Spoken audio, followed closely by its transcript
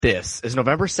This is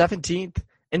November 17th,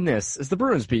 and this is the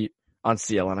Bruins Beat on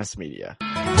CLNS Media.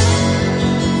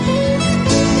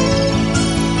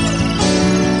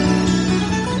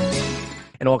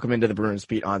 And welcome into the Bruins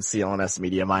Beat on CLNS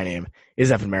Media. My name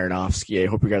is Evan Marinofsky. I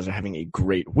hope you guys are having a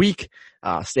great week,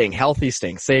 staying healthy,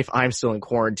 staying safe. I'm still in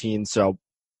quarantine, so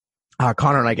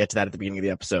Conor and I get to that at the beginning of the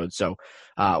episode, so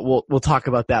we'll talk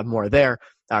about that more there.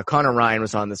 Conor Ryan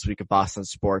was on this week of Boston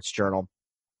Sports Journal.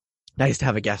 Nice to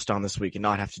have a guest on this week and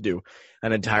not have to do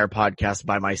an entire podcast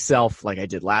by myself like I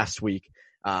did last week.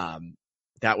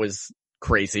 That was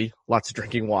crazy. Lots of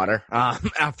drinking water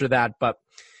after that, but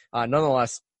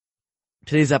nonetheless,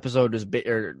 today's episode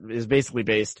is basically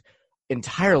based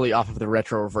entirely off of the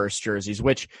retro reverse jerseys,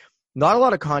 which not a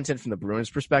lot of content from the Bruins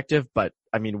perspective, but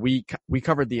I mean, we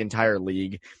covered the entire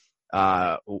league,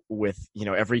 with,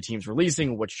 every team's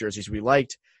releasing which jerseys we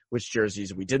liked, which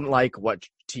jerseys we didn't like, what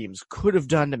teams could have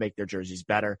done to make their jerseys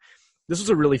better. This was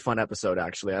a really fun episode,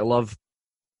 actually. I love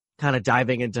kind of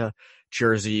diving into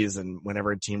jerseys and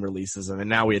whenever a team releases them, and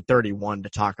now we had 31 to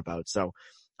talk about. So,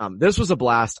 this was a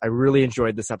blast. I really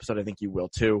enjoyed this episode. I think you will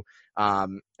too.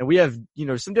 And we have,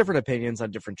 some different opinions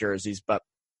on different jerseys, but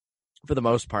for the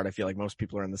most part, I feel like most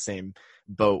people are in the same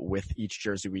boat with each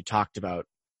jersey we talked about,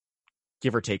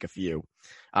 give or take a few.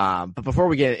 But before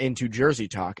we get into jersey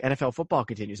talk, NFL football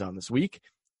continues on this week,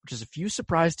 which is a few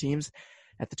surprise teams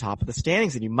at the top of the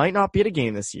standings. And you might not be at a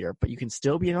game this year, but you can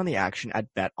still be in on the action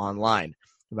at Bet Online.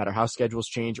 No matter how schedules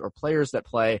change or players that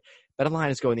play, Bet Online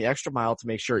is going the extra mile to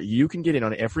make sure you can get in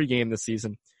on every game this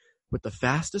season with the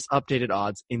fastest updated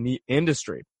odds in the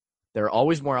industry. There are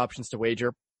always more options to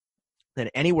wager than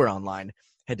anywhere online.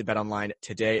 Head to Bet Online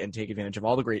today and take advantage of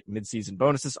all the great midseason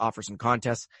bonuses, offers, and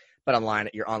contests. Bet Online,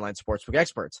 your online sportsbook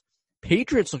experts.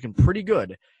 Patriots looking pretty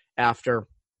good after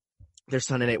their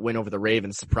Sunday night win over the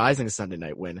Ravens, surprising Sunday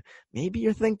night win. Maybe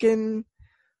you're thinking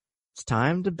it's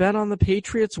time to bet on the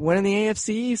Patriots winning the AFC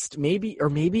East, maybe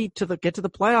to get to the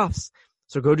playoffs.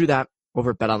 So go do that over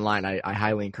at Bet Online. I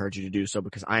highly encourage you to do so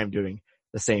because I am doing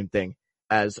the same thing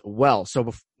as well.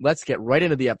 So let's get right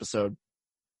into the episode.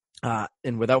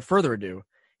 And without further ado,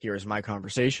 here is my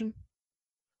conversation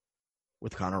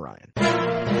with Conor Ryan.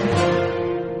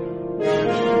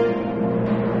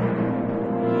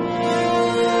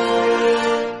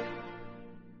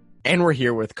 And we're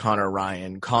here with Conor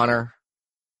Ryan. Conor,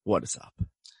 what is up?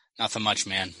 Nothing much,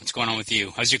 man. What's going on with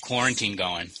you? How's your quarantine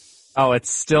going? Oh,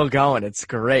 it's still going. It's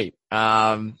great.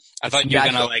 I thought you were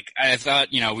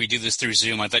gonna we do this through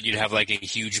Zoom. I thought you'd have like a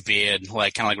huge beard,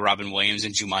 like kind of like Robin Williams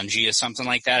in Jumanji or something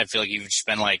like that. I feel like you've just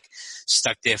been like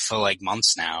stuck there for like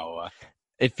months now.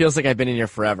 It feels like I've been in here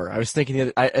forever. I was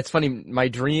thinking, it's funny, my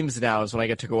dreams now is when I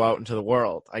get to go out into the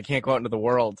world. I can't go out into the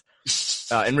world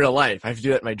in real life. I have to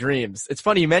do that in my dreams. It's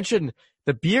funny, you mentioned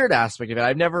the beard aspect of it.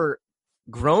 I've never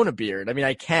grown a beard. I mean,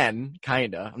 I can,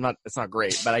 kinda. It's not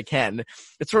great, but I can.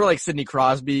 It's sort of like Sidney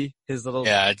Crosby, his little...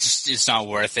 Yeah, it's not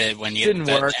worth it when you get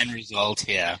the end result,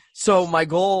 yeah. So my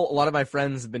goal, a lot of my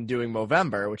friends have been doing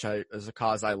Movember, which is a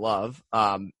cause I love,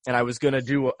 and I was gonna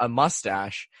do a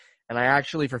mustache, and I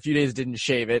actually, for a few days, didn't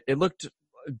shave it. It looked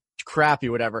crappy,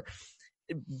 whatever.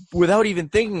 Without even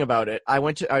thinking about it, I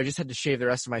just had to shave the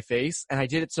rest of my face, and I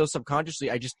did it so subconsciously,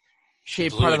 I just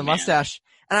shaved part of the mustache,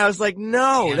 and I was like,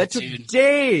 no, that took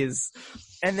days.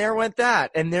 And there went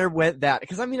that, and there went that.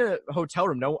 Because I'm in a hotel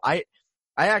room. No, I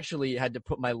actually had to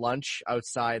put my lunch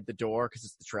outside the door because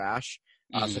it's the trash.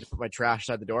 So I had to put my trash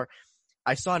outside the door.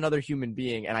 I saw another human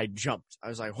being, and I jumped. I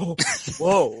was like,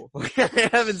 whoa. I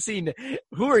haven't seen,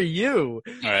 who are you?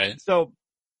 All right. So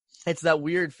it's that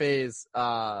weird phase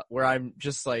where I'm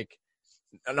just like,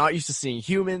 I'm not used to seeing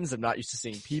humans. I'm not used to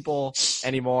seeing people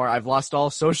anymore. I've lost all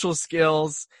social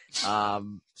skills.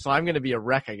 So I'm going to be a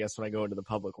wreck, I guess, when I go into the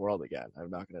public world again. I'm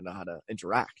not going to know how to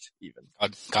interact even.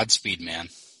 Godspeed, man.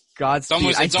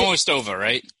 Godspeed. It's almost over,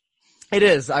 right? It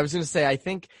is. I was going to say, I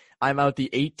think I'm out the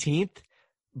 18th,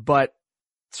 but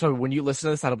so when you listen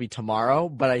to this, that'll be tomorrow,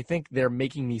 but I think they're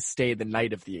making me stay the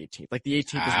night of the 18th. Like the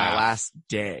 18th is my last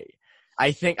day.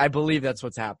 I believe that's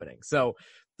what's happening. So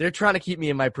they're trying to keep me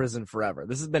in my prison forever.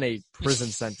 This has been a prison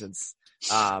sentence.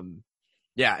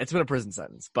 Yeah, it's been a prison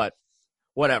sentence, but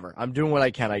whatever. I'm doing what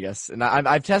I can, I guess. And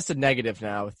I've tested negative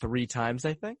now 3 times,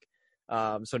 I think.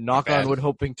 So knock on wood,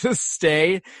 hoping to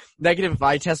stay negative. If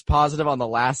I test positive on the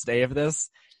last day of this,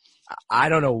 I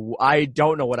don't know. I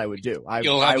don't know what I would do.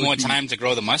 You'll have more time to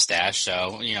grow the mustache,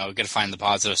 so, got to find the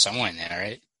positive somewhere in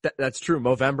there, right? That's true.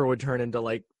 Movember would turn into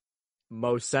like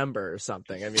Mocember or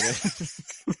something. I mean,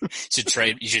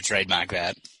 you should trademark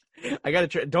that. I gotta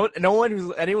try. Anyone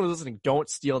who's listening, don't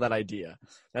steal that idea.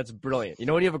 That's brilliant. You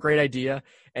know when you have a great idea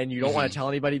and you don't want to tell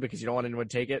anybody because you don't want anyone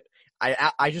to take it?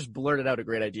 I just blurted out a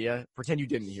great idea. Pretend you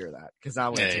didn't hear that, because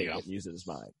I'm going to take it and use it as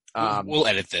mine. We'll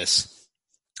edit this.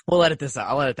 We'll edit this out.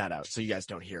 I'll edit that out so you guys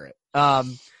don't hear it.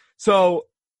 So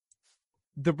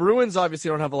the Bruins obviously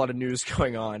don't have a lot of news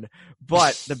going on,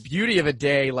 but the beauty of a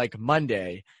day like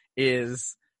Monday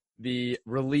is the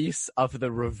release of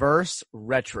the reverse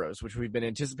retros, which we've been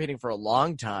anticipating for a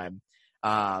long time.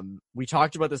 We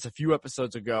talked about this a few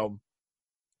episodes ago,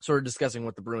 sort of discussing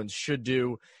what the Bruins should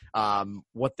do,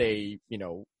 what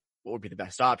would be the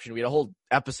best option. We had a whole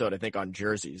episode, I think, on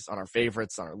jerseys, on our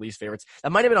favorites, on our least favorites.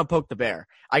 That might have been on Poke the Bear.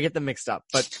 I get them mixed up,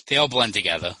 but they all blend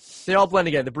together.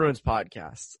 The Bruins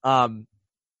podcast.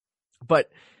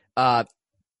 But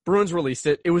Bruins released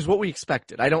it. It was what we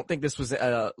expected. I don't think this was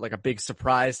a big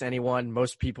surprise to anyone.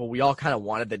 Most people, we all kind of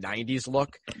wanted the 90s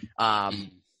look. I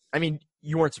mean,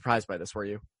 you weren't surprised by this, were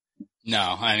you?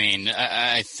 No, I mean,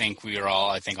 I think we were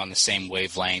all, on the same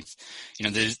wavelength.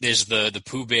 There's the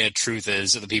Pooh Bear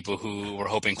truthers of the people who were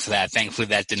hoping for that. Thankfully,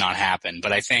 that did not happen.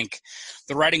 But I think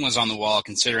the writing was on the wall,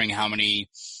 considering how many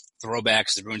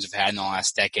throwbacks the Bruins have had in the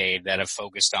last decade that have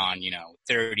focused on,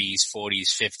 30s, 40s,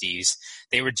 50s.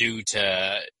 They were due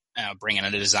to bring in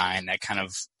a design that kind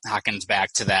of harkens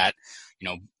back to that,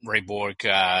 Ray Bork,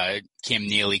 Kim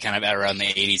Neely kind of era in the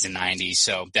 80s and 90s.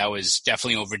 So that was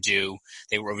definitely overdue.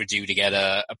 They were overdue to get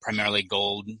a primarily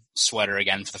gold sweater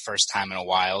again for the first time in a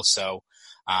while. So,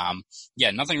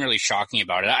 nothing really shocking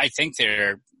about it. I think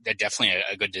they're definitely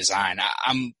a good design.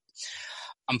 I'm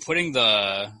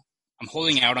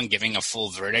holding out on giving a full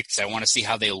verdict because I want to see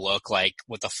how they look like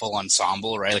with the full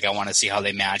ensemble, right? Like I want to see how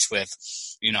they match with,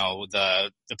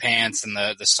 the pants and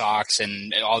the socks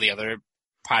and all the other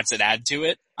parts that add to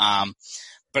it.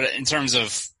 But in terms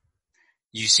of,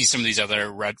 you see some of these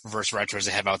other reverse retros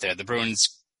they have out there, the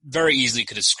Bruins very easily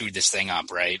could have screwed this thing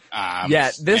up, right?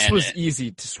 This was easy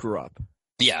to screw up.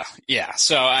 Yeah.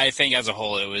 So I think as a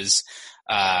whole, it was,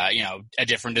 a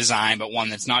different design, but one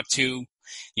that's not too,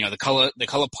 the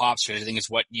color pops, which I think is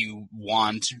what you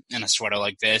want in a sweater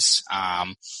like this.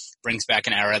 Brings back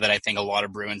an era that I think a lot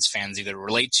of Bruins fans either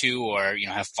relate to or,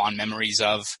 have fond memories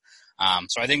of.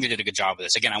 So I think they did a good job of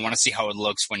this. Again, I want to see how it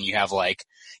looks when you have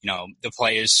the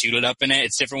players suited up in it.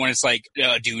 It's different when it's like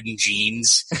a dude in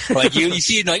jeans. Like you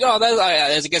see it like,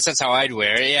 I guess that's how I'd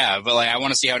wear it. Yeah. But I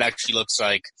want to see how it actually looks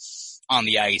like on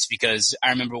the ice, because I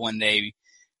remember when they,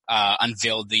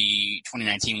 unveiled the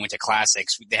 2019 Winter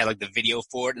Classics, they had the video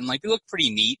for it and they look pretty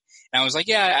neat. And I was like,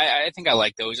 yeah, I think I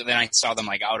like those. And then I saw them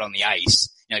out on the ice.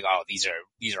 And these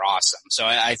are awesome. So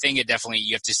I think it definitely,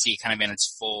 you have to see kind of in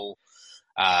its full,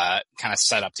 kind of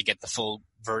setup to get the full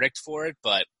verdict for it.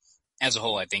 But as a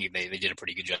whole, I think they did a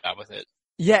pretty good job with it.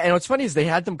 Yeah, and what's funny is they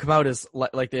had them come out as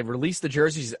they released the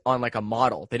jerseys on a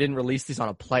model. They didn't release these on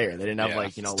a player. They didn't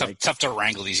have it's tough to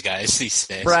wrangle these guys these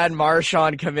days. Brad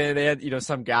Marchand come in. They had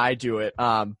some guy do it.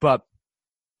 But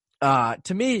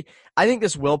to me, I think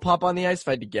this will pop on the ice if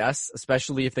I had to guess,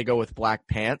 especially if they go with black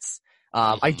pants.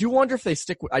 I do wonder if they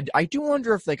stick with, I do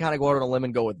wonder if they kind of go out on a limb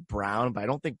and go with brown, but I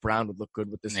don't think brown would look good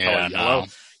with this color yellow.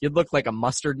 You'd look like a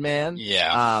mustard man.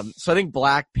 Yeah. So I think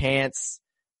black pants,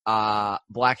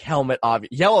 black helmet,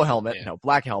 yellow helmet. Yeah. No,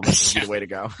 black helmet would be the way to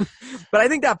go. But I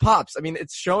think that pops. I mean,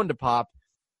 it's shown to pop.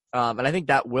 And I think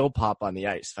that will pop on the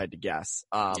ice if I had to guess.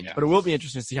 But it will be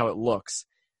interesting to see how it looks.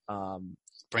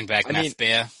 Bring back Meth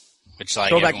Bear, which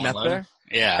go back Meth Bear.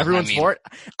 Yeah, everyone's for it.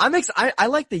 I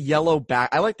like the yellow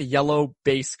I like the yellow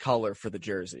base color for the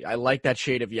jersey. I like that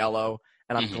shade of yellow,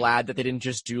 and I'm glad that they didn't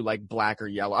just do black or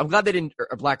yellow. I'm glad they didn't,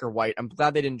 or black or white. I'm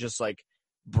glad they didn't just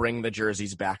bring the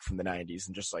jerseys back from the 90s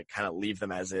and just kind of leave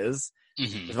them as is.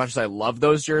 As much as I love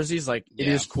those jerseys, it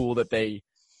is cool that they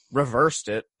reversed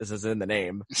it, as is in the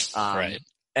name, right,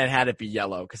 and had it be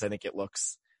yellow, because I think it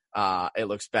looks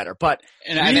better. But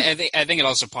I think it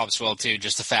also pops well too,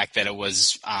 just the fact that it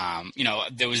was,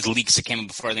 there was leaks that came in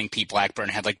before. I think Pete Blackburn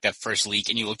had that first leak,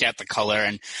 and you looked at the color,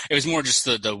 and it was more just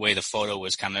the way the photo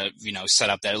was kind of, set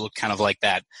up, that it looked kind of like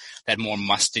that more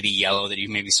mustardy yellow that you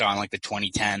maybe saw in the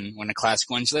 2010 when the classic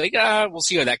ones. So we'll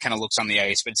see how that kind of looks on the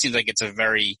ice, but it seems like it's a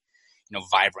very,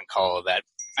 vibrant color that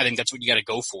I think that's what you got to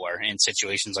go for in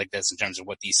situations like this in terms of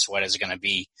what these sweaters are going to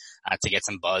be, to get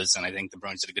some buzz. And I think the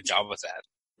Bruins did a good job with that.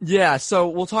 Yeah, so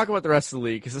we'll talk about the rest of the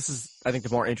league, because this is, I think,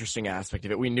 the more interesting aspect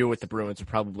of it. We knew what the Bruins were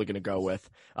probably going to go with.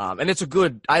 And it's a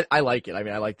good, I like it. I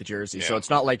mean, I like the jersey. Yeah. So it's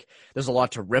not like there's a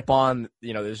lot to rip on.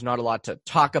 There's not a lot to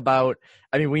talk about.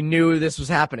 I mean, we knew this was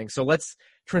happening. So let's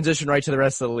transition right to the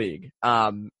rest of the league.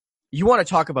 You want to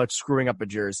talk about screwing up a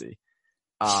jersey.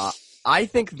 I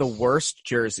think the worst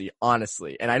jersey,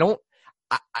 honestly, and I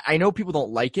know people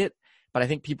don't like it, but I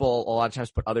think people a lot of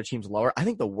times put other teams lower. I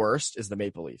think the worst is the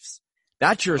Maple Leafs.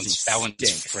 That jersey That one's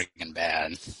stinks. freaking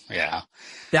bad. Yeah.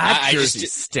 That jersey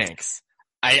stinks.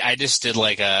 I just did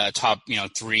like a top,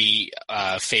 3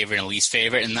 favorite and least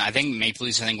favorite, and I think Maple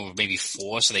Leafs were maybe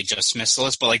 4, so they just missed the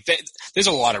list. But like, there's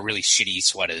a lot of really shitty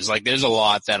sweaters. Like, there's a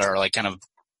lot that are like kind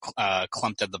of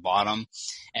clumped at the bottom,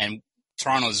 and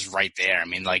Toronto's right there. I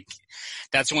mean, like,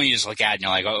 that's when you just look at it and you're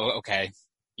like, oh, okay,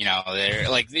 they're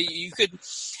like you could.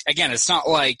 Again, it's not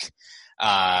like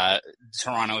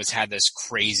Toronto has had this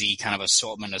crazy kind of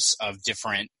assortment of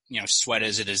different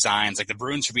sweaters or designs. Like the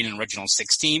Bruins, for being an original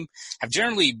 6 team, have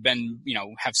generally been,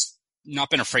 have not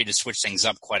been afraid to switch things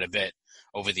up quite a bit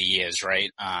over the years,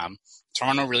 right?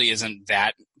 Toronto really isn't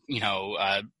that,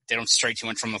 they don't stray too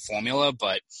much from the formula,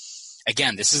 but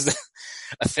again, this is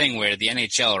a thing where the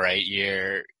NHL, right,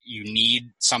 you need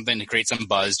something to create some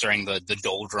buzz during the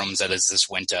doldrums that is this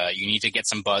winter. You need to get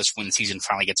some buzz when the season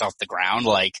finally gets off the ground.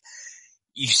 Like,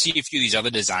 you see a few of these other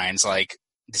designs, like,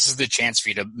 this is the chance for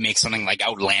you to make something like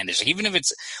outlandish. Like, even if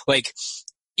it's like,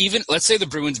 let's say the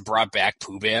Bruins brought back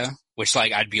Pooh Bear, which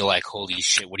like, I'd be like, holy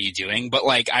shit, what are you doing? But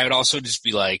like, I would also just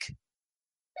be like,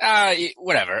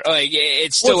 whatever. Like,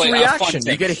 it's still like a fun thing.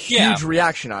 You get a huge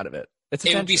reaction out of it.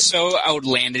 It would be so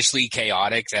outlandishly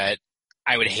chaotic that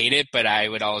I would hate it, but I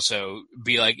would also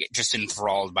be like just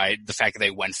enthralled by the fact that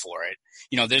they went for it.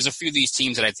 There's a few of these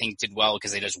teams that I think did well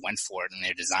because they just went for it in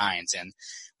their designs. And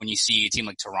when you see a team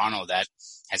like Toronto that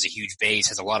has a huge base,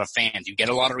 has a lot of fans, you get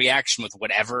a lot of reaction with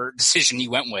whatever decision you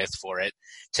went with for it,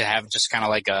 to have just kind of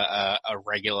like a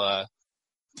regular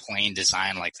plain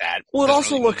design like that. Well, it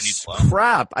also looks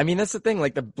crap. I mean, that's the thing.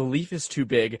 Like, the leaf is too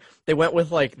big. They went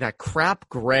with like that crap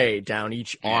gray down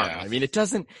each arm. I mean, it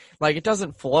doesn't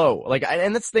flow. Like,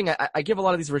 and that's the thing. I give a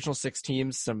lot of these original 6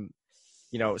 teams some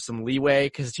leeway,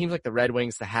 because teams like the Red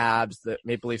Wings, the Habs, the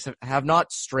Maple Leafs have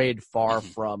not strayed far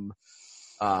from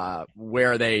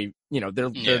where they,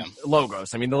 their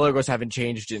logos. I mean, the logos haven't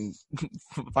changed in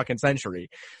fucking century.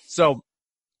 So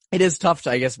it is tough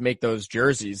to, I guess, make those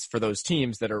jerseys for those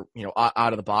teams that are,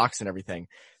 out of the box and everything.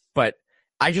 But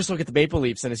I just look at the Maple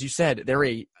Leafs, and as you said, they're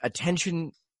they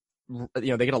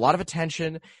get a lot of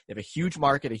attention. They have a huge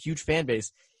market, a huge fan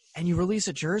base, and you release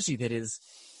a jersey that is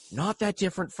not that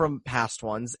different from past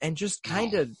ones and just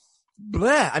kind of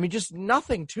bleh. I mean, just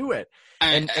nothing to it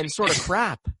and sort of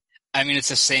crap. I mean, it's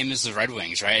the same as the Red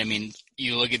Wings, right? I mean,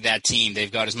 you look at that team,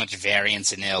 they've got as much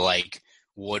variance in their, like,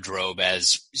 wardrobe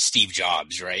as Steve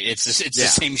Jobs, right? It's the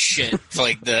same shit for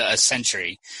like a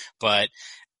century, but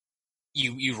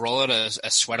you roll out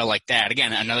a sweater like that.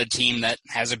 Again, another team that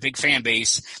has a big fan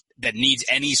base that needs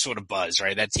any sort of buzz,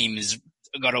 right? That team has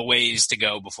got a ways to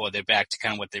go before they're back to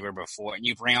kind of what they were before. And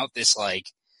you bring out this like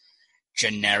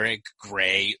generic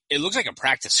gray. It looks like a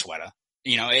practice sweater.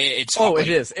 It's it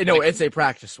is. No, it's a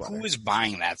practice sweater. Who is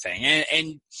buying that thing?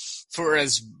 And for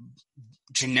as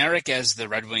generic as the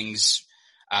Red Wings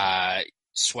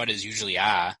sweaters usually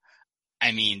are,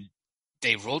 I mean,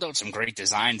 they rolled out some great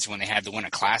designs when they had the Winter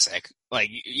Classic.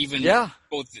 Like, even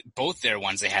both their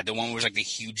ones, they had the one where was like the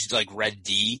huge like red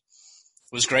D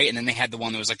was great, and then they had the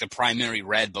one that was like the primary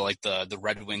red, but like the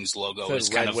Red Wings logo was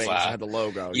kind of had the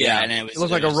logo. Yeah, and it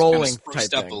looked like a rolling kind of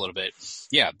type up thing a little bit.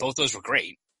 Yeah, both those were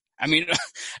great. I mean,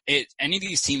 any of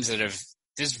these teams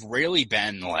there's rarely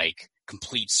been like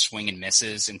complete swing and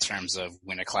misses in terms of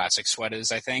Winter Classic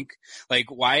sweaters, I think. Like,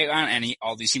 why aren't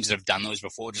all these teams that have done those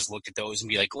before just look at those and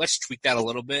be like, let's tweak that a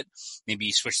little bit,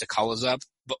 maybe switch the colors up,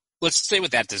 but let's stay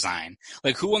with that design.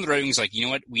 Like, who on the Red Wings like, you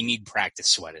know what, we need practice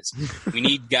sweaters. We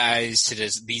need guys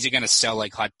these are going to sell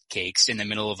like hot cakes in the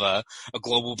middle of a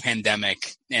global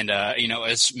pandemic and a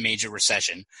major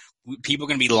recession. People are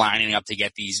going to be lining up to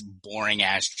get these boring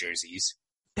ass jerseys.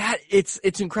 That it's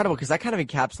incredible, because that kind of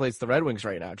encapsulates the Red Wings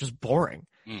right now. Just boring,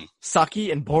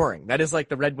 sucky and boring. That is like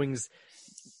the Red Wings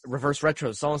reverse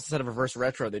retro. So instead of reverse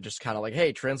retro, they just kind of like,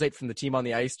 hey, translate from the team on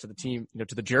the ice to the team,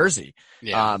 to the jersey.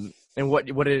 Yeah. And what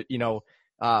it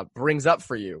brings up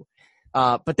for you.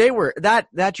 But they were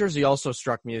that jersey also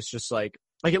struck me as just like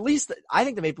at least I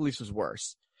think the Maple Leafs was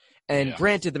worse. And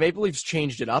granted, the Maple Leafs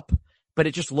changed it up, but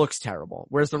it just looks terrible.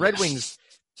 Whereas the Red Wings.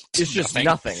 It's just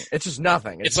nothing. It's just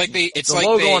nothing. It's like the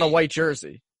logo on a white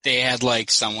jersey. They had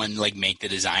like someone like make the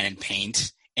design in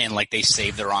paint, and like they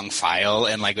saved the wrong file,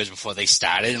 and like it was before they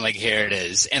started, and like here it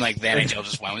is, and like the NHL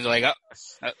just went with like,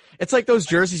 It's like those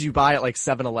jerseys you buy at like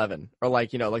 7-Eleven or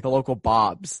like like the local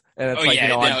Bob's, and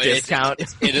it's on discount.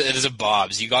 It is a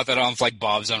Bob's. You got that on like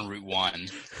Bob's on Route 1.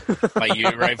 Like you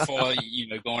right before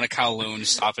going to Kowloon,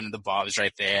 stopping at the Bob's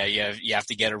right there. You have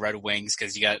to get a Red Wings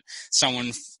because you got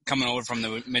someone coming over from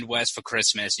the Midwest for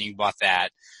Christmas, and you bought that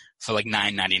for like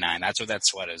 $9.99. That's what that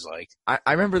sweater's like. I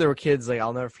remember there were kids, like,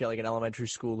 I'll never forget, like, in elementary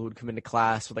school who would come into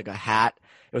class with, like, a hat.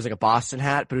 It was like a Boston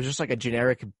hat, but it was just like a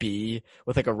generic B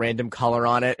with, like, a random color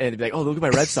on it. And it'd be like, oh, look at my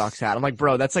Red Sox hat. I'm like,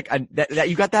 bro, that's like, that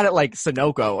you got that at, like,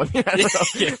 Sunoco. I mean, I don't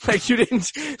know. Yeah. Like, you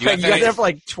didn't, you got that for,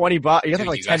 like, $20. You got that for,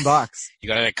 like, $10. You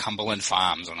got it at Cumberland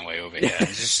Farms on the way over here.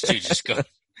 Just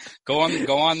go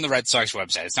on the Red Sox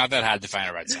website. It's not that hard to find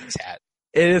a Red Sox hat.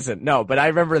 It isn't, no, but I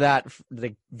remember that,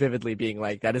 like, vividly being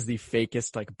like, that is the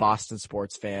fakest, like, Boston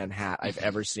sports fan hat I've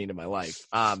ever seen in my life.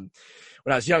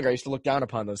 When I was younger, I used to look down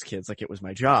upon those kids like it was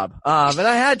my job. And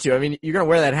I had to. I mean, you're gonna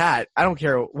wear that hat. I don't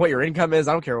care what your income is.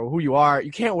 I don't care who you are.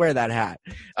 You can't wear that hat.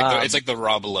 It's like the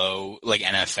Rob Lowe, like,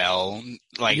 NFL,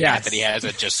 like, hat that he has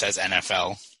that just says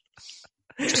NFL.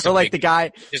 Or like the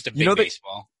guy, just a big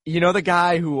baseball. You know the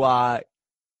guy who,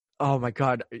 oh my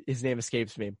God, his name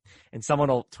escapes me. And someone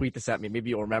will tweet this at me.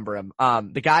 Maybe you'll remember him.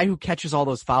 The guy who catches all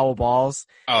those foul balls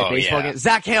at baseball games.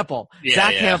 Zach Campbell.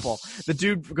 Zach Campell. The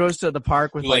dude goes to the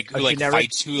park with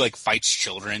who fights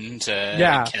children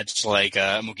to catch like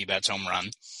a Mookie Betts home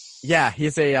run. Yeah, he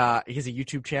has a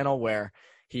YouTube channel where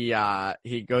he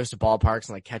goes to ballparks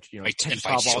and like catches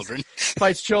foul balls, children.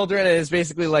 Fights children, and it's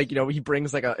basically like, he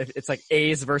brings like it's like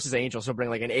A's versus Angels. So he'll bring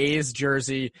like an A's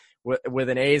jersey with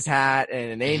an A's hat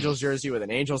and an Angels jersey with an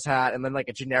Angels hat, and then like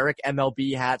a generic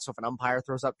MLB hat. So if an umpire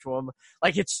throws up to him,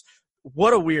 like,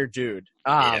 what a weird dude.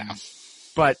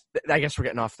 But I guess we're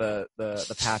getting off the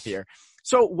path here.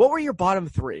 So what were your bottom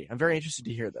three? I'm very interested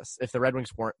to hear this. If the Red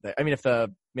Wings weren't there, if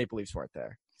the Maple Leafs weren't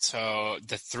there. So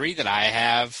the three that I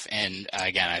have, and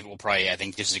again, I will probably, I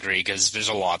think, disagree because there's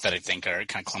a lot that I think are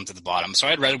kind of clumped at the bottom. So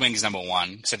I had Red Wings number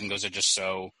one because I think those are just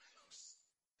so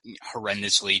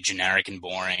horrendously generic and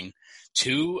boring.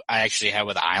 Two, I actually have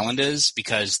with Islanders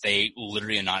because they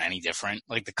literally are not any different.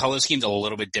 Like, the color scheme's a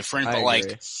little bit different, but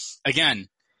like, again,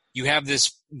 you have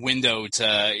this window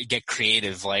to get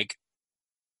creative. Like,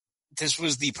 this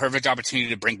was the perfect opportunity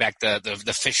to bring back the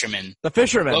fisherman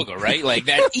logo, right? Like,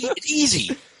 that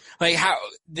easy. Like, how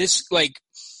this, like,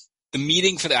 the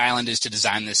meeting for the Islanders to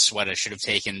design this sweater should have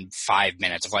taken 5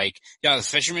 minutes of like, the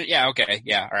fisherman, okay,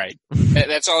 all right.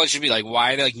 That's all it should be. Like,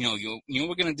 why? Like, you know what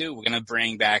we're gonna do? We're gonna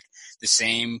bring back the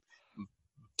same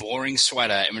boring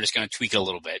sweater, and we're just gonna tweak it a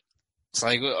little bit. It's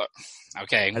like,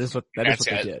 okay, that is what they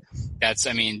did. That's,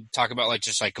 I mean, talk about like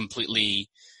just like completely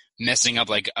messing up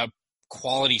like a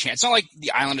quality chance. It's not like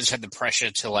the Islanders had the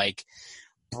pressure to like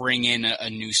bring in a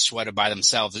new sweater by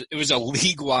themselves. It was a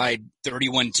league-wide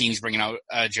 31 teams bringing out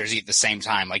a jersey at the same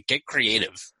time. Like, get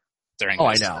creative during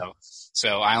this. I know.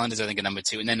 So Islanders, I think, are number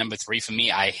two. And then number three for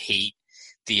me, I hate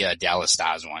the Dallas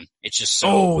Stars one. It's just so...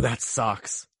 Oh, that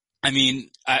sucks. I mean,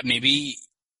 maybe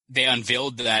they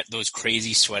unveiled those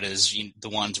crazy sweaters, the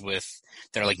ones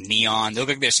that are like neon. They look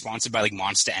like they're sponsored by like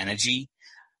Monster Energy.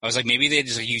 I was like, maybe they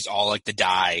just used all like the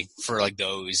dye for like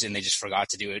those, and they just forgot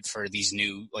to do it for these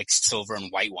new like silver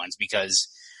and white ones because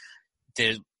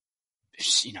you're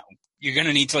going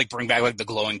to need to like bring back like the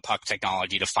glowing puck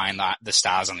technology to find the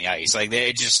stars on the ice. Like,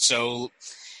 they're just so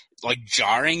like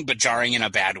jarring, but jarring in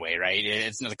a bad way,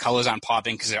 right? The colors aren't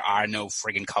popping because there are no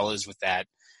friggin' colors with that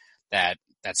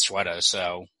sweater.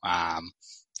 So, I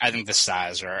think the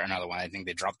Stars are another one. I think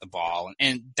they dropped the ball,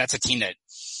 and that's a team that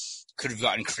could have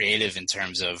gotten creative in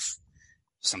terms of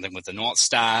something with the North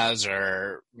Stars,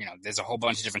 or, there's a whole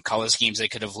bunch of different color schemes they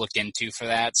could have looked into for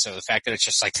that. So the fact that it's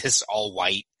just like this all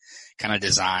white kind of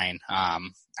design,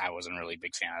 I wasn't really a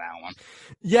big fan of that one.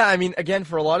 Yeah. I mean, again,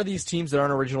 for a lot of these teams that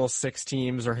aren't original six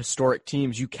teams or historic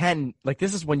teams, you can, like,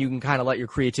 this is when you can kind of let your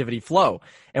creativity flow.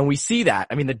 And we see that.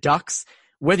 I mean, the Ducks,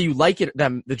 whether you like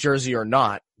the jersey or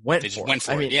not, went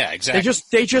for it. Yeah, exactly.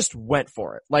 They just went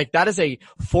for it. Like, that is a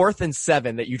 4th and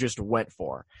 7 that you just went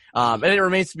for. And it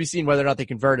remains to be seen whether or not they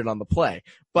converted on the play.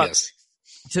 But yes.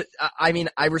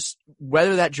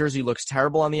 Whether that jersey looks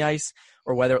terrible on the ice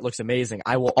or whether it looks amazing,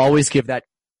 I will always give that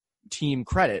team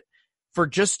credit for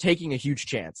just taking a huge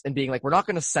chance and being like, we're not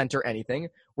going to center anything.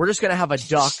 We're just going to have a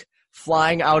duck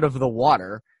flying out of the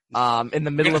water in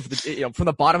the middle of from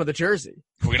the bottom of the jersey.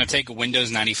 We're going to take a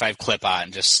Windows 95 clip out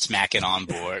and just smack it on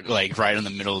board, like right in the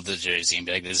middle of the jersey, and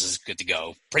be like, this is good to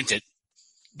go. Print it.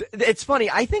 It's funny.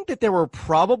 I think that there were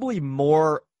probably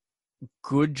more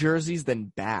good jerseys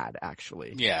than bad,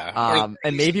 actually. Yeah.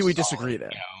 And maybe we disagree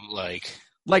there.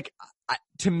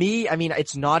 To me, I mean,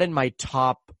 it's not in my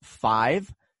top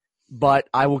 5, but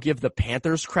I will give the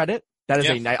Panthers credit. That is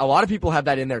a lot of people have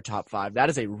that in their top 5. That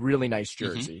is a really nice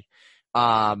jersey.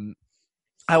 Mm-hmm.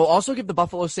 I will also give the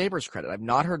Buffalo Sabres credit. I've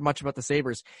not heard much about the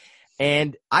Sabres,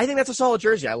 and I think that's a solid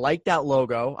jersey. I like that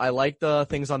logo. I like the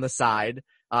things on the side.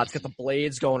 It's got the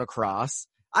blades going across.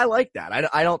 I like that.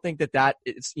 I don't think that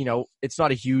it's, it's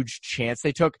not a huge chance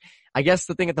they took. I guess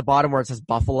the thing at the bottom where it says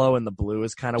Buffalo in the blue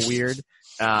is kind of weird.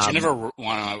 You never want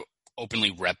to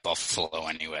openly rep Buffalo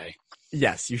anyway.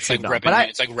 Yes, you should not.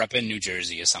 It's like repping New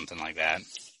Jersey or something like that.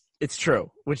 It's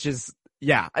true, which is,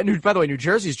 yeah. By the way, New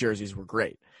Jersey's jerseys were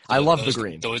great. I love the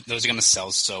green. Those are going to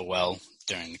sell so well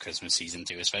during the Christmas season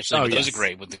too, especially. Those are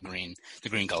great with the green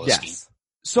color scheme.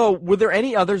 So, were there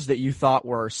any others that you thought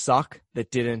were suck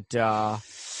that didn't? The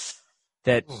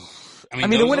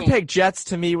Winnipeg Jets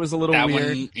to me was a little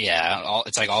weird.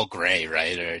 It's like all gray,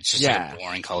 right? Or it's just like a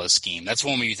boring color scheme. That's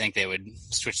one where you think they would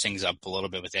switch things up a little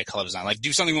bit with their color design, like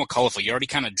do something more colorful. You're already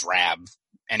kind of drab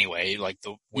anyway, like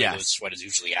the way those sweaters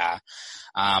usually are.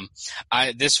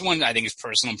 This one I think is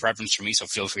personal preference for me, so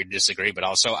feel free to disagree. But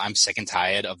also, I'm sick and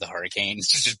tired of the Hurricanes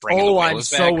just bringing the Whalers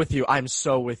back. I'm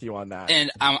so with you on that.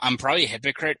 And I'm probably a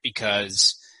hypocrite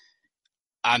because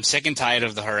I'm sick and tired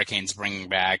of the Hurricanes bringing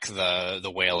back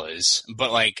the Whalers.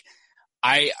 But like,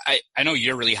 I know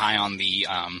you're really high on the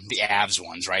Avs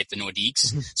ones, right? The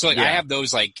Nordiques. So like, I have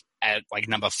those like at like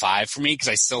number 5 for me because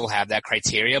I still have that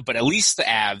criteria. But at least the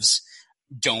Avs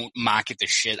don't market the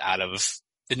shit out of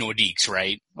the Nordiques,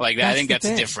 right? Like I think that's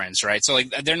the difference, right? So like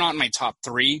they're not in my top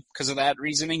 3 because of that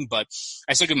reasoning, but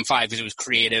I still give them 5 because it was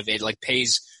creative. It like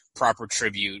pays proper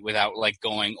tribute without like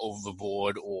going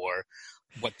overboard or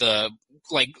what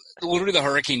literally the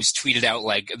Hurricanes tweeted out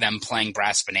like them playing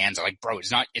Brass Bonanza. Like, bro,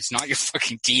 it's not your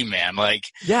fucking team, man. Like,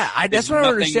 that's what I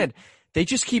don't understand. They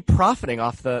just keep profiting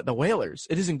off the Whalers.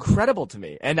 It is incredible to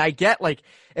me. And I get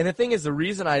and the thing is, the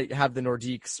reason I have the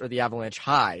Nordiques or the Avalanche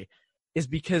high is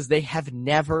because they have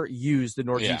never used the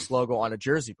Nordiques logo on a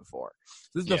jersey before.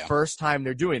 This is the first time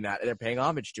they're doing that, and they're paying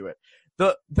homage to it.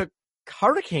 The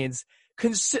Hurricanes,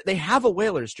 they have a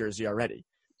Whalers jersey already,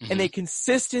 and they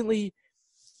consistently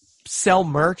sell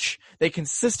merch. They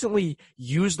consistently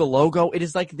use the logo. It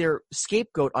is like their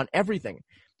scapegoat on everything.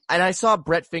 And I saw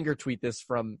Brett Finger tweet this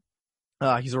from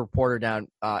he's a reporter down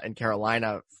in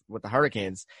Carolina with the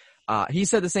Hurricanes. He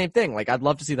said the same thing. Like, I'd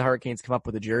love to see the Hurricanes come up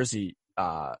with a jersey,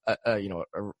 a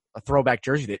throwback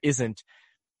jersey that isn't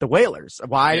the Whalers.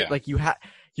 Why? Yeah. Like,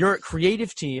 you're a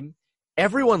creative team.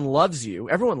 Everyone loves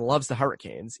you. Everyone loves the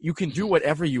Hurricanes. You can do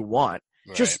whatever you want.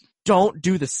 Right. Just don't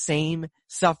do the same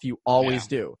stuff you always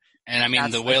do. And I mean,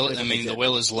 the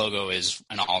Whalers logo is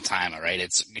an all-timer, right?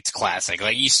 It's classic.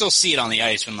 Like, you still see it on the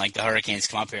ice when like the Hurricanes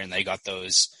come up here and they got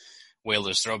those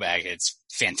Whalers throwback. It's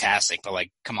fantastic, but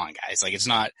like, come on, guys. Like, it's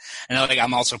not. I know, like,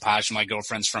 I'm also passionate. My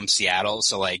girlfriend's from Seattle,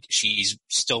 so like, she's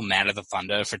still mad at the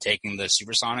Thunder for taking the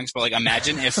Supersonics. But like,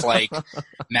 imagine if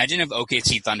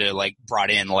OKC Thunder like brought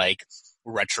in like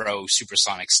retro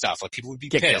supersonic stuff. Like, people would be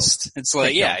pissed. It's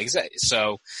like, exactly.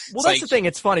 So, well, that's the thing.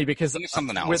 It's funny because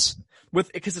something else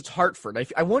because it's Hartford.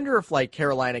 I wonder if like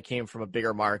Carolina came from a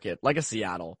bigger market, like a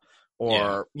Seattle.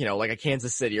 Or, like a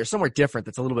Kansas City or somewhere different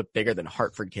that's a little bit bigger than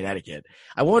Hartford, Connecticut.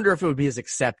 I wonder if it would be as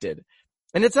accepted.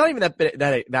 And it's not even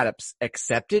that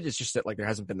accepted. It's just that like there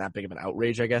hasn't been that big of an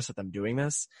outrage, I guess, with them doing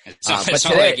this. It's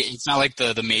not like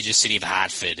the major city of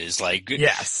Hartford is like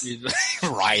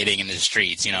rioting in the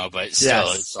streets, but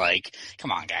still it's like, come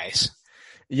on, guys.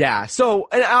 Yeah. So,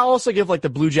 and I'll also give like the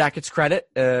Blue Jackets credit.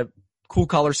 Cool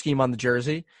color scheme on the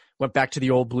jersey. Went back to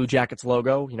the old Blue Jackets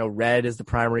logo. Red is the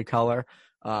primary color.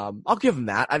 I'll give them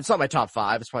that. It's not my top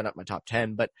 5. It's probably not my top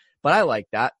 10, but I like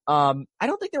that. I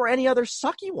don't think there were any other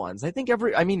sucky ones. I think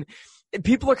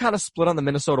people are kind of split on the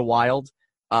Minnesota Wild,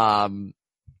 cause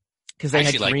they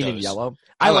had green and yellow.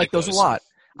 I like those a lot.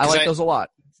 I like those a lot.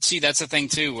 See, that's the thing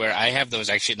too, where I have those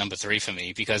actually at number 3 for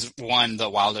me because one, the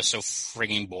Wild are so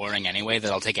frigging boring anyway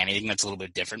that I'll take anything that's a little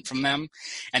bit different from them.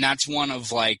 And that's one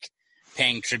of like,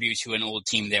 paying tribute to an old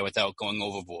team there without going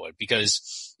overboard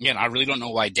because, I really don't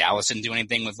know why Dallas didn't do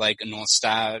anything with like a North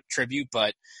Star tribute,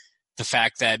 but the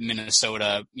fact that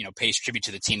Minnesota, pays tribute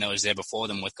to the team that was there before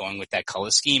them with going with that color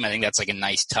scheme, I think that's like a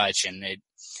nice touch and it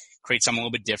creates something a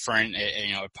little bit different.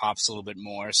 It pops a little bit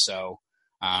more. So,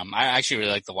 I actually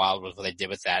really like the Wild with what they did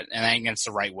with that. And I think that's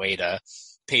the right way to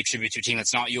pay tribute to a team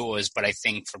that's not yours, but I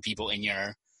think for people in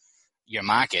your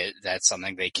market, that's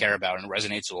something they care about and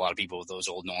resonates with a lot of people with those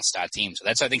old North Star teams. So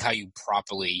that's, I think, how you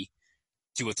properly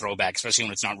do a throwback, especially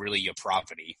when it's not really your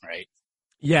property, right?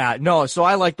 Yeah, no, so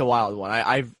I like the Wild one.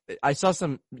 I saw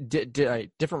some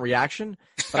different reaction,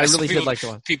 but I really did like the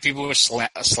one. People were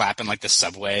slapping like the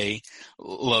Subway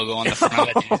logo on the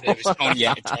front. It was Tony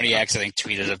X, I think,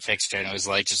 tweeted a picture, and it was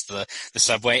like just the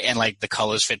Subway, and like the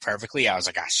colors fit perfectly. I was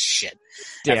like, shit.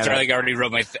 After I already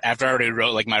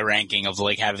wrote like my ranking of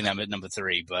like having them at number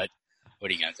 3, but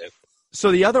what are you gonna do?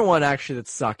 So the other one actually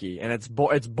that's sucky, and it's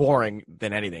boring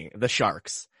than anything, the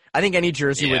Sharks. I think any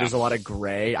jersey where there's a lot of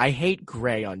gray. I hate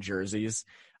gray on jerseys.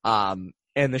 And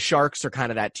the Sharks are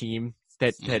kind of that team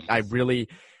that I really.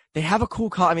 They have a cool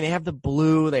color. I mean, they have the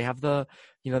blue. They have the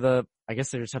I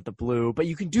guess they just have the blue. But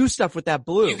you can do stuff with that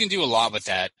blue. You can do a lot with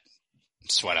that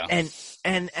sweater.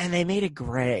 And they made it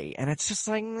gray, and it's just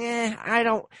like, I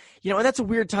don't. And that's a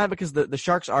weird time because the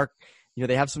Sharks are.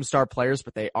 They have some star players,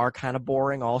 but they are kind of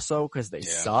boring also because they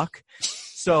suck.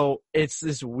 So it's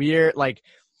this weird, like,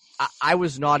 I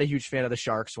was not a huge fan of the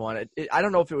Sharks one. I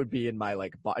don't know if it would be in my,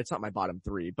 like, it's not my bottom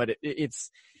 3, but it's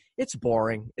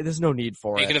boring. There's no need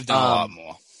for it. They could have done a lot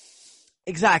more.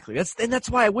 Exactly. That's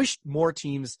why I wish more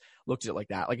teams looked at it like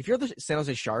that. Like, if you're the San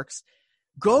Jose Sharks,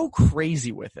 go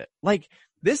crazy with it. Like,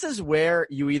 this is where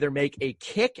you either make a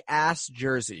kick-ass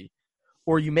jersey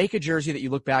or you make a jersey that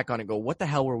you look back on and go, what the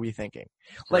hell were we thinking?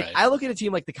 Like, I look at a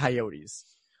team like the Coyotes.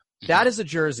 That is a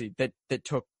jersey that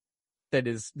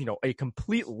is, a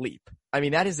complete leap. I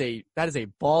mean, that is a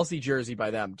ballsy jersey by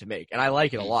them to make. And I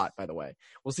like it a lot, by the way.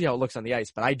 We'll see how it looks on the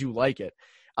ice, but I do like it.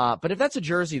 But if that's a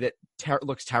jersey that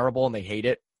looks terrible and they hate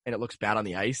it and it looks bad on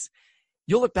the ice,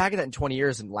 you'll look back at that in 20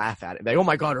 years and laugh at it. Like, oh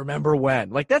my God, remember when?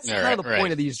 Like, that's kind of the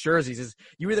point of these jerseys is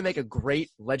you either make a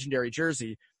great legendary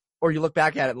jersey or you look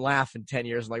back at it and laugh in 10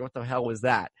 years and like, what the hell was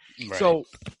that? Right. So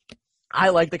I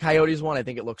like the Coyotes one. I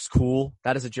think it looks cool.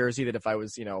 That is a jersey that if I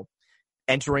was,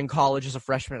 entering college as a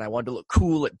freshman and I wanted to look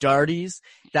cool at Darties,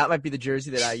 that might be the jersey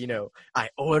that I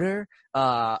order.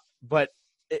 But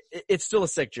it's still a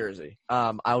sick jersey.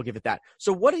 I'll give it that.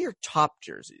 So what are your top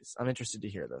jerseys? I'm interested to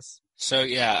hear this. So,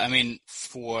 yeah, I mean,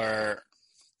 I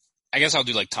guess I'll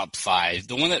do like top 5.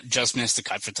 The one that just missed the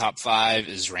cut for top 5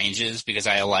 is Rangers because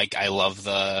I love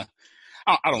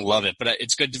I don't love it, but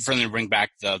it's good for them to bring back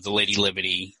the Lady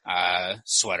Liberty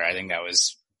sweater. I think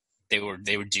they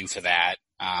were due for that.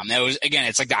 That was, again,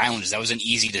 it's like the Islanders. That was an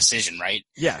easy decision, right?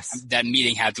 Yes. That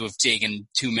meeting had to have taken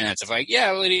 2 minutes of like, we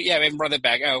haven't brought it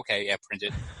back. Oh, okay, yeah, print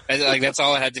it. Like, that's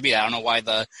all it had to be. I don't know why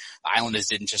the Islanders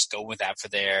didn't just go with that for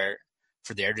their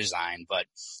design. But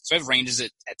so I have Rangers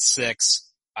at 6.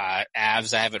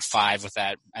 Avs I have at 5 with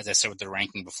that, as I said with the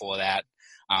ranking before that.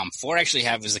 4 actually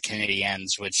have is the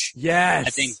Canadiens, which I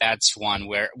think that's one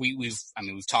where we've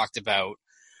talked about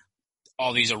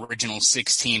all these original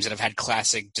 6 teams that have had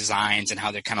classic designs and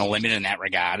how they're kind of limited in that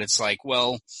regard. It's like,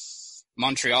 well,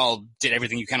 Montreal did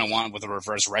everything you kind of want with a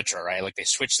reverse retro, right? Like they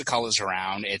switched the colors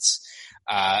around. It's,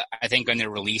 I think on their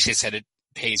release, they said it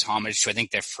pays homage to, I think,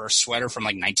 their first sweater from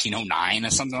like 1909 or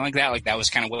something like that. Like that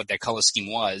was kind of what their color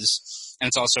scheme was. And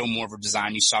it's also more of a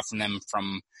design you saw from them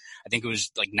from, I think it was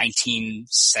like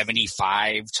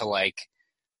 1975 to like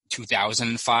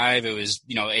 2005. It was,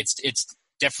 it's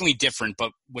definitely different,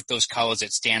 but with those colors,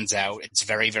 it stands out. It's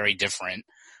very, very different.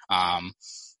 And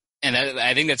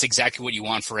I think that's exactly what you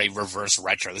want for a reverse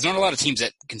retro. There's not a lot of teams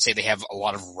that can say they have a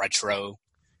lot of retro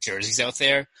jerseys out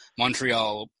there.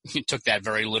 Montreal took that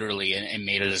very literally and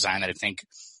made a design that I think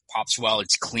pops well.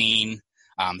 It's clean.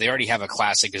 They already have a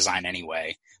classic design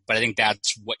anyway, but I think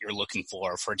that's what you're looking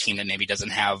for a team that maybe doesn't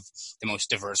have the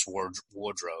most diverse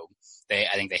wardrobe. I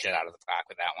think they hit it out of the park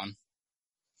with that one.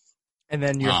 And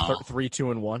then your 3,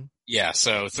 2, and 1? Yeah,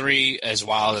 so 3 as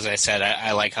wild as I said.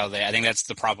 I like how I think that's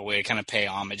the proper way to kind of pay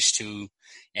homage to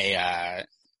a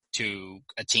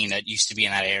team that used to be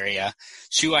in that area.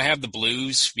 2, I have the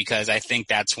Blues because I think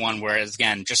that's one where,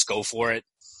 again, just go for it.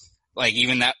 Like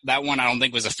even that one I don't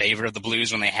think was a favorite of the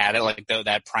Blues when they had it, like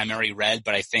that primary red,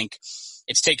 but I think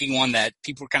it's taking one that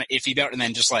people were kind of iffy about and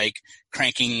then just like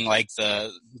cranking like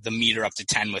the meter up to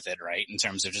 10 with it, right? In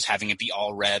terms of just having it be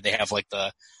all red. They have like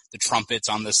the trumpets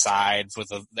on the sides with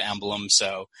the emblem.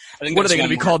 So I think what are they going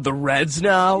to be called? The Reds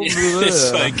now?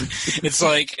 it's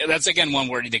like that's again one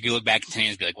word that you look back at 10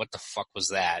 years and be like, what the fuck was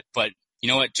that? But you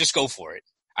know what? Just go for it.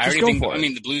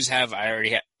 The Blues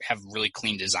already have really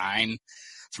clean design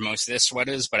for most of their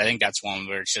sweaters, but I think that's one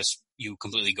where it's just you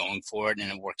completely going for it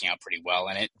and it working out pretty well.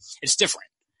 And it's different.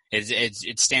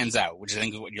 It stands out, which I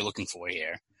think is what you're looking for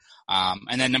here.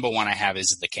 And then number 1 I have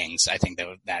is the Kings. I think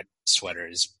that sweater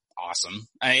is awesome.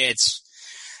 It's,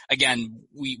 again,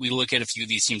 we look at a few of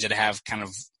these teams that have kind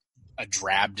of a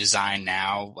drab design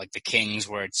now, like the Kings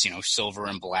where it's, silver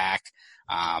and black.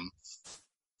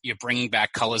 You're bringing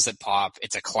back colors that pop.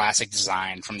 It's a classic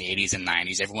design from the 80s and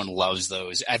 90s. Everyone loves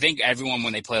those. I think everyone,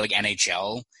 when they play like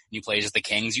NHL and you play as the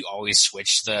Kings, you always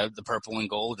switch the purple and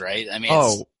gold, right? I mean,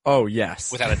 oh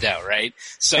yes. Without a doubt, right?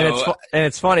 So, and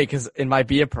it's funny because in my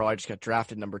BA Pro, I just got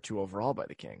drafted number 2 overall by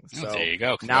the Kings. So there you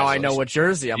go. Now I know what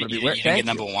jersey I'm going to be wearing. You didn't get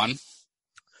number 1?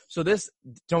 So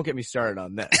don't get me started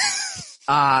on this.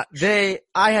 I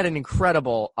had an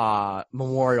incredible,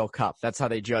 Memorial Cup. That's how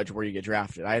they judge where you get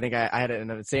drafted. I think I had an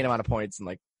insane amount of points in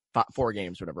like 4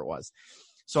 games, whatever it was.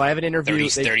 So I have an interview.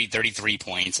 33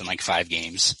 points in like 5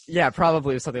 games. Yeah,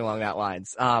 probably something along that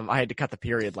lines. I had to cut the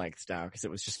period lengths down because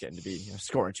it was just getting to be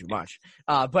scoring too much.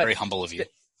 But very humble of you.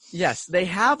 Yes, they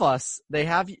have us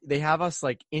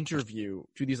like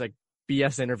do these like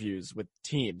BS interviews with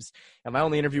teams. And my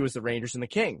only interview was the Rangers and the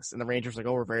Kings. And the Rangers were like,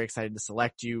 oh, we're very excited to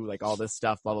select you, like all this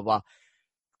stuff, blah, blah, blah.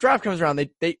 Draft comes around,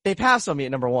 they passed on me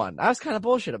at number 1. I was kind of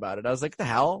bullshit about it. I was like, the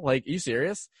hell? Like, are you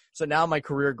serious? So now my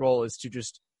career goal is to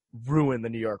just ruin the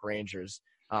New York Rangers.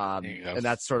 And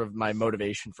that's sort of my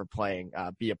motivation for playing,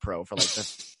 be a pro for like the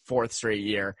 4th straight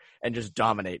year and just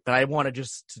dominate. But I wanted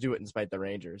just to do it in spite of the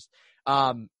Rangers.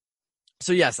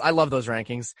 So yes, I love those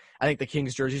rankings. I think the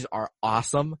Kings jerseys are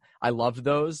awesome. I loved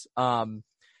those.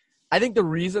 I think the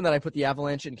reason that I put the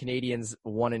Avalanche and Canadiens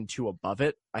 1 and 2 above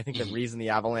it, I think the reason the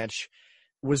Avalanche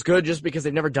was good just because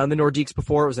they've never done the Nordiques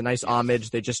before. It was a nice homage.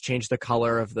 They just changed the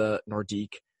color of the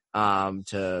Nordique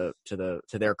to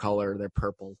their color, their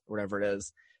purple, whatever it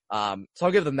is. So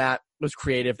I'll give them that. It was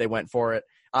creative. They went for it.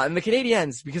 And the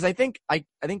Canadiens, because I think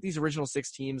these original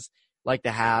 6 teams, like the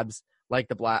Habs, like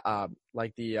the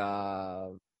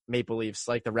Maple Leafs,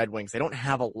 like the Red Wings, they don't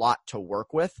have a lot to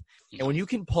work with. And when you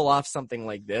can pull off something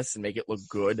like this and make it look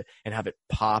good and have it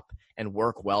pop and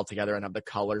work well together and have the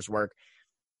colors work,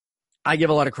 I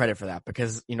give a lot of credit for that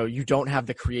because, you don't have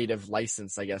the creative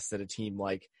license, I guess, that a team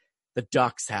like the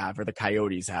Ducks have or the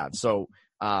Coyotes have. So,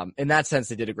 in that sense,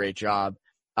 they did a great job.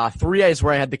 3 is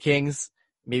where I had the Kings.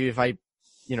 Maybe if I,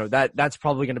 that's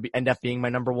probably going to end up being my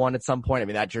number 1 at some point. I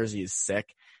mean, that jersey is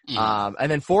sick.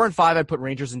 And then 4 and 5, I put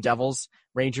Rangers and Devils.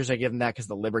 Rangers, I give them that because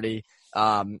the Liberty.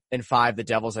 And 5, the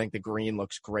Devils, I think the green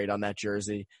looks great on that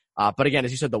jersey. But again,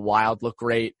 as you said, the Wild look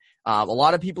great. A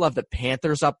lot of people have the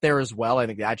Panthers up there as well. I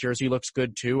think that jersey looks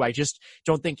good too. I just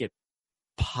don't think it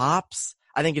pops.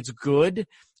 I think it's good.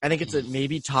 I think it's a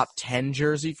maybe top 10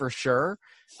 jersey for sure.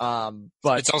 But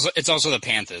it's also the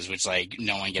Panthers, which like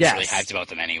no one gets really hyped about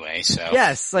them anyway. So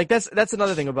yes, like that's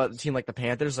another thing about a team like the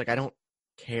Panthers. Like I don't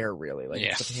care really. Like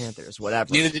it's the Panthers,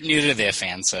 whatever. Neither do their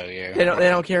fans. So yeah, they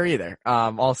don't care either.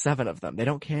 All 7 of them, they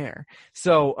don't care.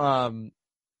 So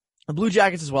the Blue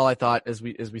Jackets as well, I thought, as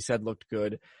we said, looked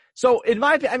good. So in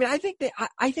my opinion,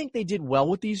 I think they did well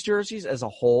with these jerseys as a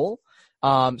whole.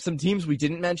 Some teams we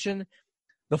didn't mention,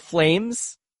 the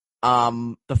Flames.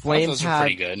 The Flames were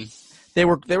pretty good. They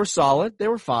were solid. They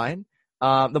were fine.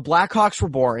 The Blackhawks were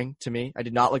boring to me. I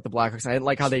did not like the Blackhawks. I didn't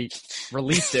like how they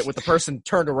released it with the person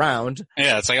turned around.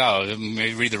 Yeah, it's like,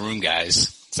 maybe read the room,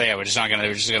 guys. So yeah, we're just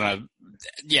gonna.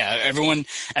 Yeah, everyone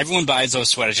buys those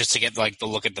sweaters just to get like the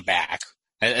look at the back.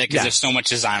 Because there's so much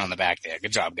design on the back there.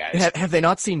 Good job, guys. Have they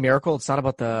not seen Miracle? It's not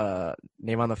about the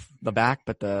name on the back,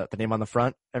 but the name on the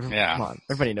front. Come on.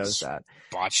 Everybody knows that.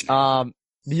 Botching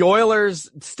the Oilers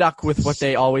stuck with what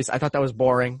they always. I thought that was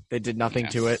boring. They did nothing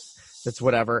to it. It's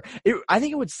whatever. I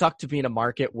think it would suck to be in a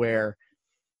market where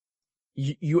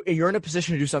you're in a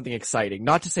position to do something exciting.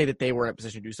 Not to say that they were in a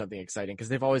position to do something exciting because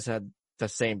they've always had the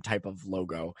same type of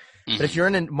logo. But if you're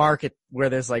in a market where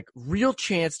there's like real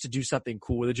chance to do something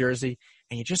cool with a jersey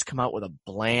and you just come out with a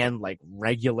bland, like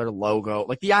regular logo,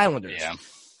 like the Islanders. Yeah.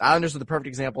 The Islanders are the perfect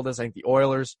example of this. I think the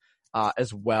Oilers,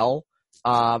 as well.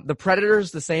 The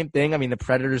Predators, the same thing. I mean, the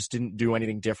Predators didn't do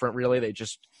anything different really. They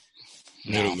just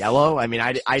made it yellow. I mean,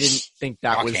 I didn't think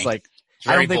that was like,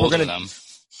 I don't think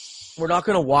we're not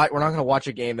going to watch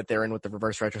a game that they're in with the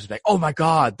reverse retros. Like, oh my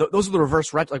God, those are the reverse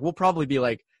retros. Like, we'll probably be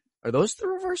like, are those the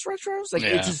reverse retros? Like,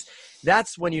 it's just,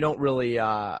 that's when you don't really,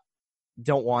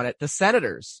 don't want it. The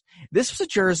Senators. This was a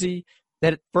jersey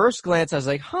that at first glance I was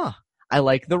like, I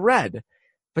like the red.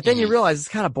 But then you realize it's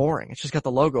kind of boring. It's just got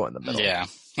the logo in the middle. Yeah.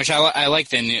 Which I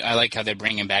like I like how they're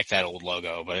bringing back that old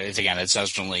logo, but it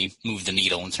doesn't really move the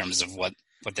needle in terms of what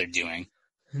they're doing.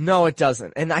 No, it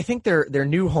doesn't. And I think their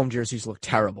new home jerseys look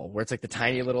terrible, where it's like the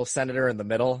tiny little Senator in the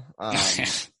middle.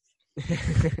 And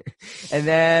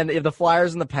then you have the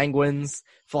Flyers and the Penguins.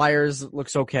 Flyers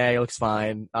looks okay, looks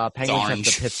fine.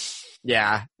 Penguins have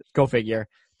the go figure.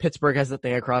 Pittsburgh has the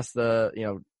thing across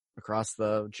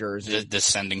the jersey. The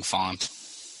descending font.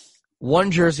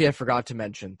 One jersey I forgot to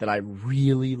mention that I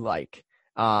really like.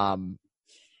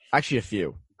 Actually a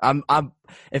few.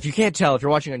 If you can't tell, if you're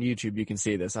watching on YouTube, you can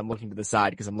see this. I'm looking to the side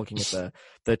because I'm looking at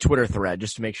the Twitter thread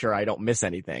just to make sure I don't miss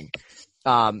anything.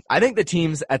 I think the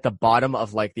teams at the bottom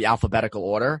of like the alphabetical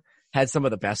order had some of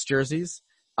the best jerseys.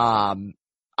 I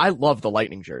love the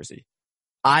Lightning jersey.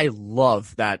 I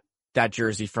love that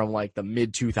jersey from like the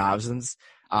mid 2000s.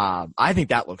 I think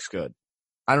that looks good.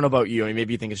 I don't know about you. I mean,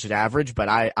 maybe you think it's just average, but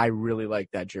I really like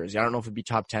that jersey. I don't know if it'd be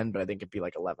top 10, but I think it'd be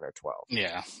like 11 or 12.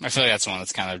 Yeah, I feel like that's one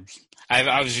that's kind of. I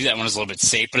always view that one as a little bit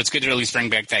safe, but it's good to at least bring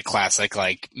back that classic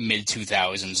like mid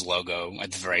 2000s logo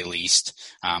at the very least.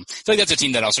 I feel like that's a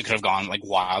team that also could have gone like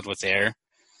wild with their.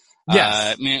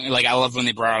 Yes. I mean, like I love when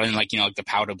they brought in like like the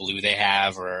powder blue they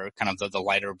have, or kind of the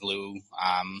lighter blue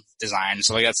design.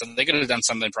 So like that's they could have done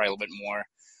something probably a little bit more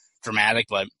dramatic,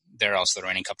 but they're also the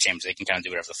reigning cup champions. They can kind of do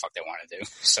whatever the fuck they want to do.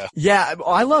 So yeah,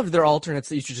 I love their alternates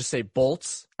that you should just say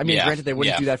bolts. I mean, granted they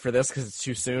wouldn't do that for this because it's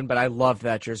too soon, but I love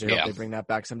that jersey. I hope they bring that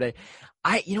back someday.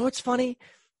 You know what's funny?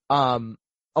 The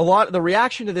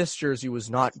reaction to this jersey was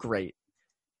not great,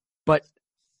 but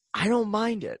I don't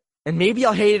mind it. And maybe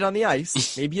I'll hate it on the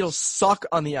ice. Maybe it'll suck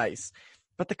on the ice.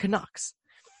 But the Canucks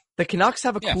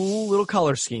have a cool little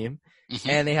color scheme. Mm-hmm.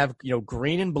 And they have,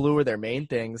 green and blue are their main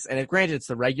things. And granted, it's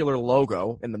the regular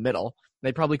logo in the middle.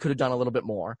 They probably could have done a little bit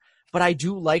more. But I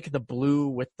do like the blue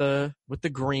with the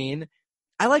green.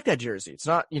 I like that jersey. It's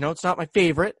not, it's not my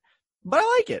favorite, but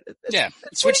I like it. It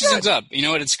switches things up. You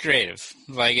know what? It's creative.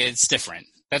 Like, it's different.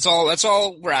 That's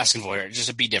all we're asking for here. Just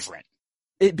to be different.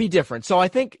 It'd be different. So I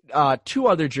think two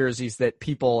other jerseys that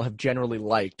people have generally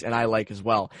liked, and I like as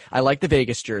well. I like the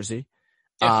Vegas jersey.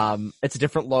 Yeah. It's a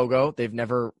different logo. They've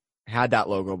never had that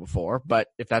logo before, but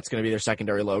if that's going to be their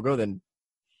secondary logo, then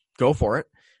go for it.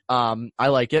 I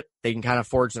like it. They can kind of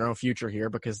forge their own future here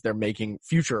because they're making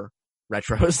future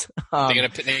retros.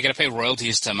 They gotta pay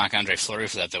royalties to Marc-Andre Fleury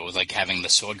for that though, with like having the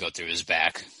sword go through his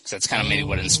back. So that's kind of maybe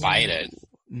what inspired it.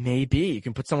 Maybe you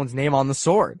can put someone's name on the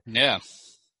sword. Yeah.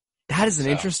 That is an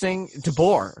interesting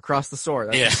DeBoer across the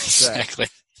sword. That's exactly.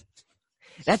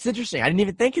 That's interesting. I didn't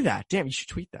even think of that. Damn, you should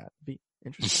tweet that. It'd be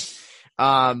interesting.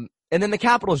 And then the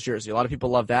Capitals jersey. A lot of people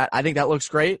love that. I think that looks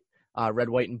great. Red,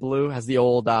 white, and blue has the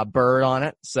old bird on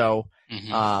it. So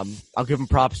I'll give them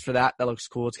props for that. That looks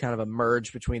cool. It's kind of a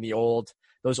merge between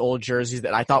those old jerseys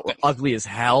that I thought were ugly as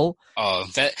hell. Oh,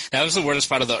 that was the worst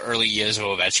part of the early years of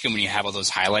Ovechkin when you have all those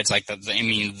highlights, like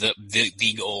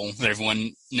the goal that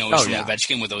everyone knows from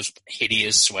Ovechkin with those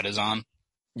hideous sweaters on.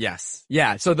 Yes.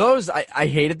 Yeah. So those, I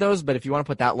hated those, but if you want to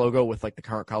put that logo with like the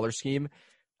current color scheme,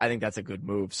 I think that's a good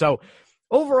move. So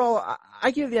overall,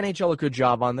 I give the NHL a good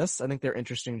job on this. I think they're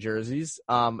interesting jerseys.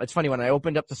 It's funny, when I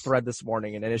opened up the thread this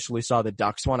morning and initially saw the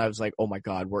Ducks one, I was like, oh my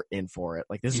God, we're in for it.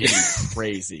 Like, this is going to be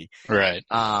crazy. Right.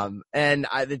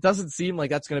 It doesn't seem like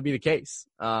that's going to be the case.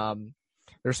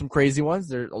 There's some crazy ones.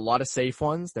 There's a lot of safe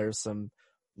ones. There's some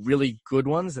really good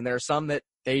ones, and there are some that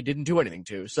they didn't do anything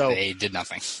to. So they did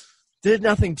nothing.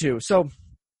 So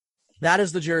that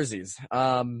is the jerseys.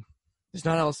 There's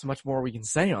not else much more we can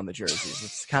say on the jerseys.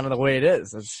 It's kind of the way it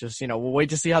is. It's just, we'll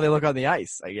wait to see how they look on the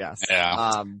ice, I guess.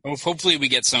 Yeah. Hopefully we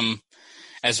get some,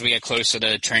 as we get closer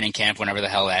to training camp, whenever the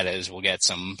hell that is, we'll get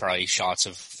some probably shots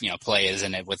of, players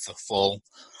in it with the full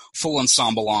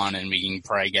ensemble on, and we can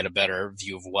probably get a better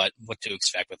view of what to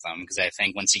expect with them. Because I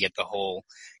think once you get the whole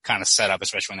kind of setup,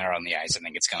 especially when they're on the ice, I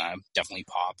think it's going to definitely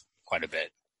pop quite a bit.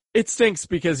 It stinks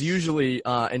because usually,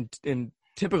 in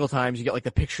typical times, you get like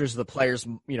the pictures of the players,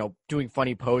 doing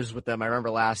funny poses with them. I remember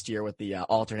last year with the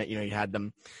alternate, you had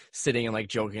them sitting and like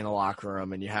joking in the locker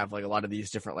room, and you have like a lot of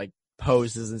these different like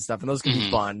poses and stuff, and those can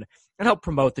be fun and help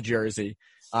promote the jersey.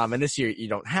 And this year you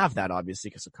don't have that, obviously,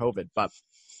 because of COVID, but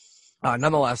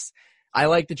nonetheless, I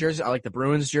like the jersey. I like the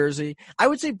Bruins jersey. I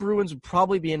would say Bruins would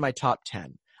probably be in my top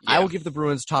 10. Yeah. I will give the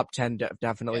Bruins top 10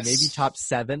 definitely, maybe top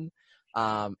 7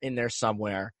 in there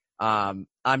somewhere. I'm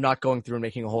not going through and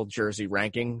making a whole jersey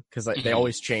ranking because they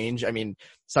always change. I mean,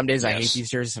 some days I hate these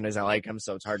jerseys, some days I like them,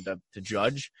 so it's hard to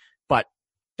judge. But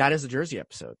that is the jersey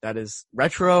episode. That is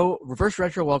reverse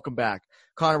retro. Welcome back,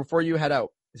 Connor. Before you head out,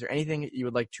 is there anything you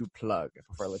would like to plug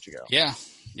before I let you go? Yeah.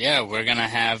 We're gonna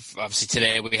have, obviously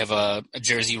today we have a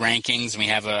jersey rankings, and we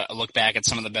have a look back at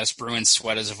some of the best Bruins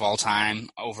sweaters of all time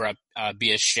over at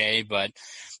BSJ. But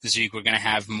this week we're gonna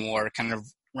have more kind of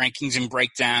rankings and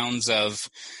breakdowns of,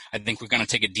 I think we're going to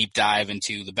take a deep dive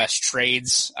into the best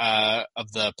trades of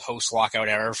the post-lockout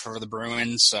era for the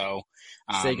Bruins. So,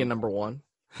 Sagan number 1.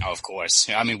 Oh, of course.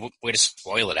 I mean, way to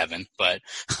spoil it, Evan. But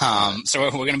so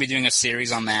we're going to be doing a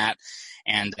series on that,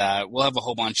 and we'll have a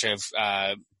whole bunch of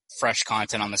fresh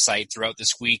content on the site throughout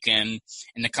this week and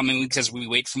in the coming weeks as we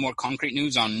wait for more concrete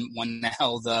news on when the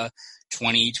hell the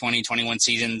 2020-21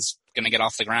 season's going to get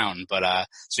off the ground. But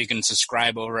so you can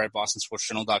subscribe over at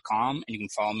bostonsportsjournal.com, and you can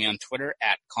follow me on Twitter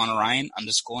at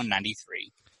ConorRyan_93.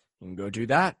 You can go do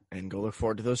that and go look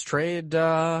forward to those trade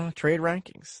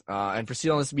rankings. And for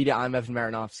CLNS Media, I'm Evan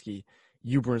Marinofsky.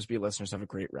 You Bruins Beat listeners, have a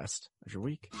great rest of your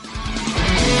week.